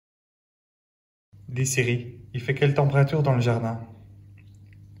Dis Siri, il fait quelle température dans le jardin?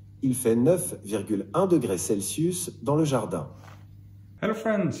 Il fait 9,1 degrés Celsius dans le jardin. Hello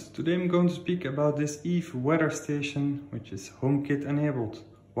friends, today I'm going to speak about this Eve weather station, which is HomeKit enabled.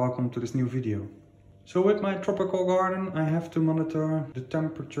 Welcome to this new video. So with my tropical garden, I have to monitor the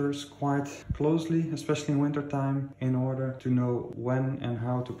temperatures quite closely, especially in winter time, in order to know when and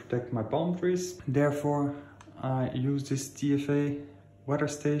how to protect my palm trees. Therefore, I use this TFA weather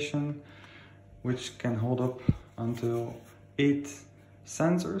station, which can hold up until 8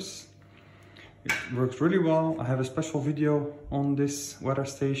 sensors. It works really well. I have a special video on this weather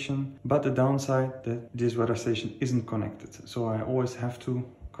station, but the downside that this weather station isn't connected. So I always have to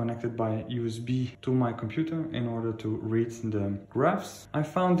connect it by USB to my computer in order to read the graphs. I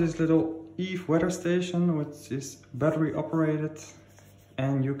found this little Eve weather station, which is battery operated,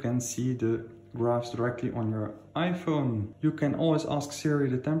 and you can see the graphs directly on your iPhone. You can always ask Siri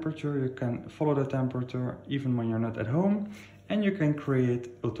the temperature, you can follow the temperature even when you're not at home, and you can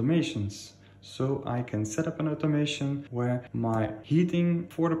create automations. So I can set up an automation where my heating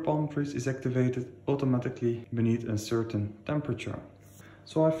for the palm trees is activated automatically beneath a certain temperature.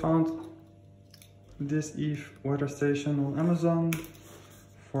 So I found this Eve weather station on Amazon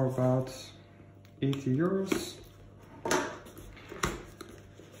for about 80 euros.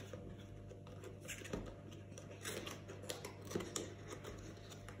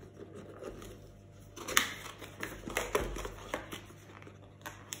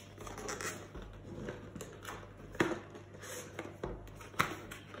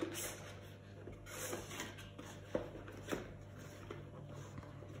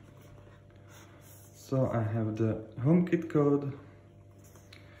 So I have the HomeKit code,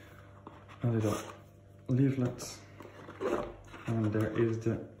 a little leaflet, and there is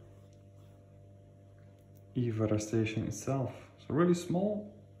the Eve weather station itself. So really small.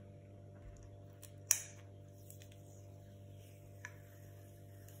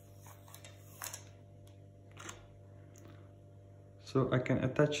 So I can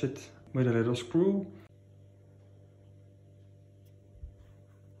attach it with a little screw.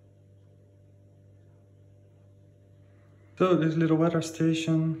 So this little weather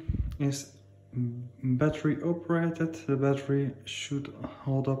station is battery operated. The battery should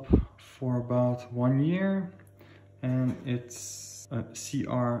hold up for about 1 year, and it's a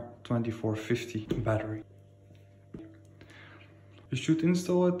CR2450 battery. You should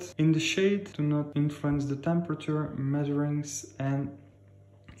install it in the shade to not influence the temperature measurings, and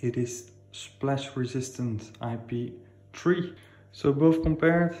it is splash resistant IP3. So both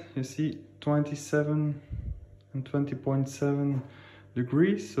compared, you see 27 and 20.7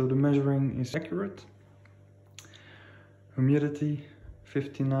 degrees, so the measuring is accurate. Humidity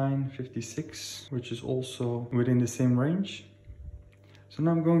 59, 56, which is also within the same range. So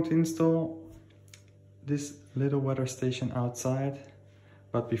now I'm going to install this little weather station outside,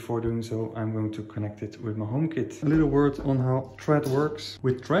 but before doing so I'm going to connect it with my HomeKit. A little word on how Thread works.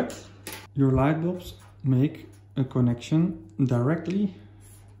 With Thread, your light bulbs make a connection directly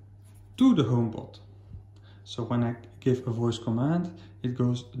to the HomePod. So when I give a voice command, it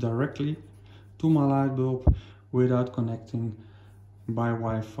goes directly to my light bulb without connecting by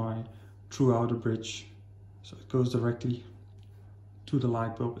Wi-Fi throughout the bridge. So it goes directly to the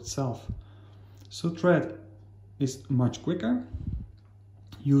light bulb itself. So Thread is much quicker,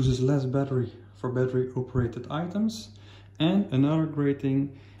 uses less battery for battery operated items, and another great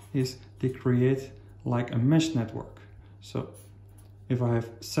thing is they create like a mesh network. So if I have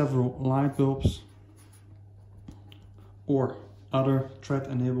several light bulbs or other Thread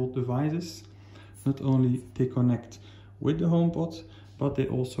enabled devices, not only they connect with the HomePod, but they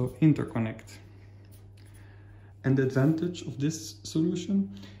also interconnect. And the advantage of this solution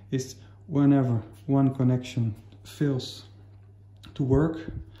is whenever one connection fails to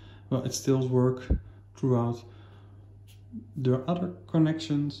work, well, it still works throughout the other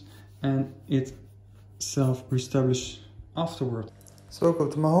connections, and it self-reestablishes afterward. So go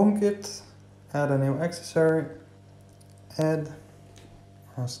to my HomeKit, add a new accessory, add,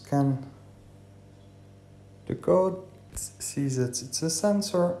 I'll scan the code. It sees that it's a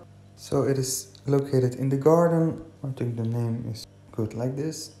sensor, so it is located in the garden. I think the name is good like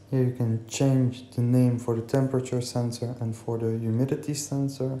this. Here you can change the name for the temperature sensor and for the humidity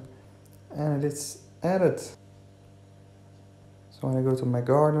sensor, and it's added. So when I go to my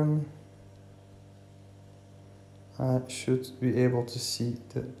garden, I should be able to see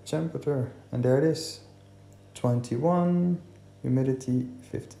the temperature, and there it is. 21, humidity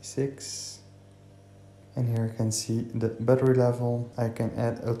 56, and here I can see the battery level. I can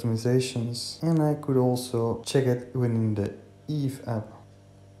add optimizations, and I could also check it within the Eve app.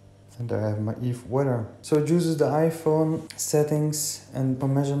 And there I have my Eve weather. So it uses the iPhone settings and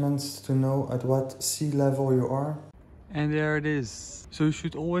measurements to know at what sea level you are. And there it is. So you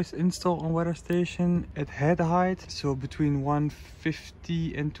should always install a weather station at head height, so between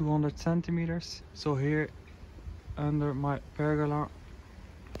 150 and 200 centimeters. So here under my pergola,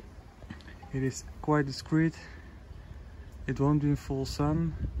 it is quite discreet. It won't be in full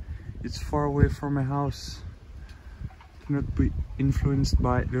sun. It's far away from my house to not be influenced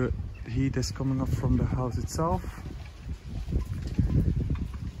by the heat that's coming up from the house itself.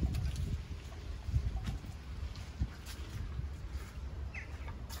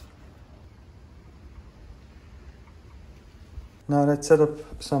 Now let's set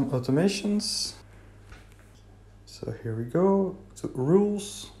up some automations. So here we go to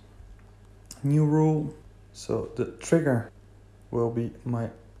rules, new rule. So the trigger will be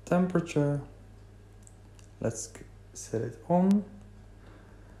my temperature. Let's set it on.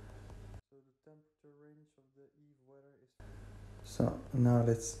 So the temperature range of the Eve weather is... So now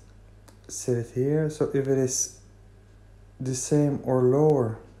let's set it here. So if it is the same or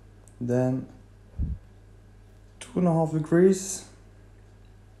lower than 2.5 degrees,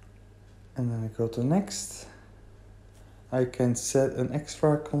 and then I go to next. I can set an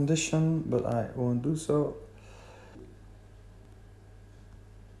extra condition, but I won't do so.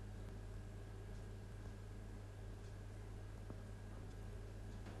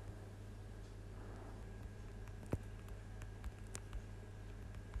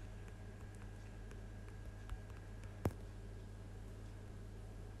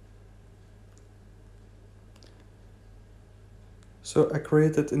 So I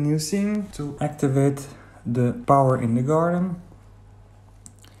created a new scene to activate the power in the garden.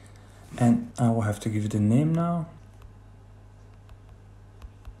 And I will have to give it a name now.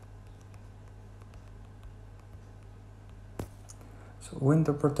 So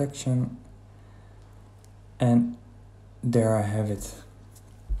winter protection. And there I have it.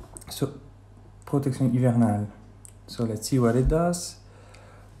 So protection hivernale. So let's see what it does.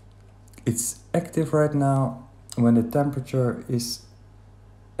 It's active right now when the temperature is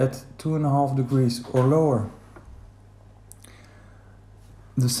at 2.5 degrees or lower.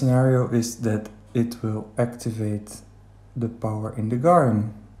 The scenario is that it will activate the power in the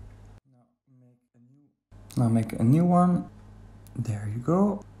garden. Now make a new one. There you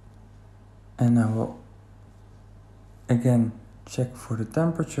go. And I will again check for the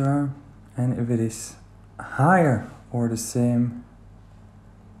temperature, and if it is higher or the same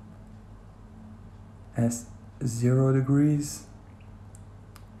as 0 degrees,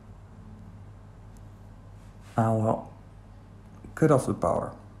 I will cut off the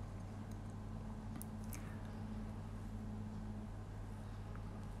power.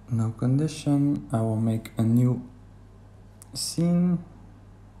 No condition. I will make a new scene.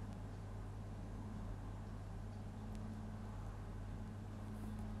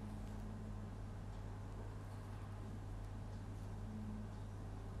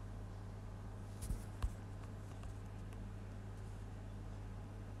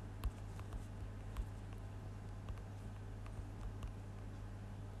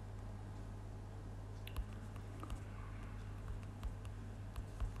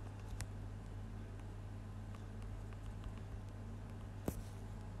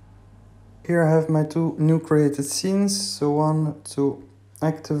 Here I have my two new created scenes. So one to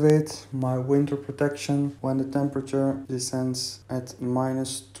activate my winter protection when the temperature descends at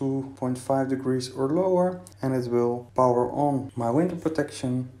minus 2.5 degrees or lower, and it will power on my winter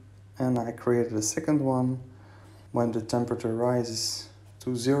protection. And I created a second one when the temperature rises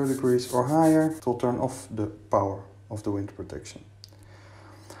to 0 degrees or higher, it will turn off the power of the winter protection.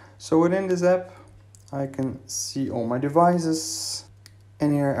 So within this app I can see all my devices.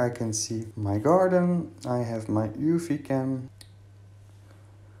 And here I can see my garden. I have my UV cam.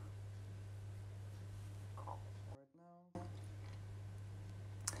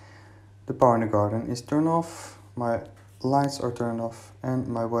 The power in the garden is turned off. My lights are turned off. And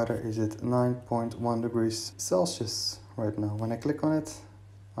my weather is at 9.1 degrees Celsius right now. When I click on it,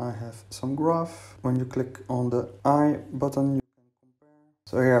 I have some graph. When you click on the I button, you can compare.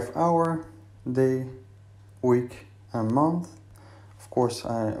 So here I have hour, day, week and month. Of course,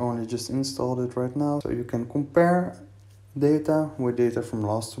 I only just installed it right now, so you can compare data with data from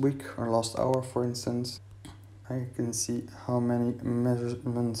last week or last hour, for instance. I can see how many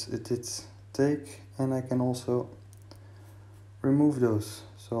measurements it did take, and I can also remove those.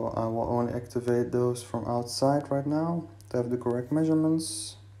 So I will only activate those from outside right now to have the correct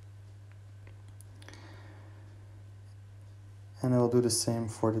measurements. And I will do the same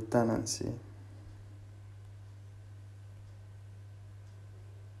for the tendency.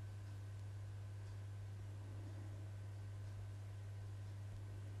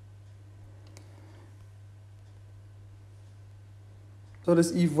 So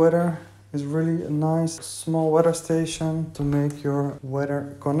this Eve Weather is really a nice small weather station to make your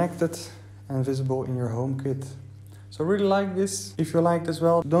weather connected and visible in your HomeKit. So I really like this. If you liked as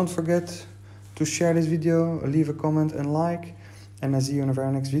well, don't forget to share this video, leave a comment and like, and I see you in the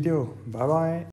very next video. Bye bye.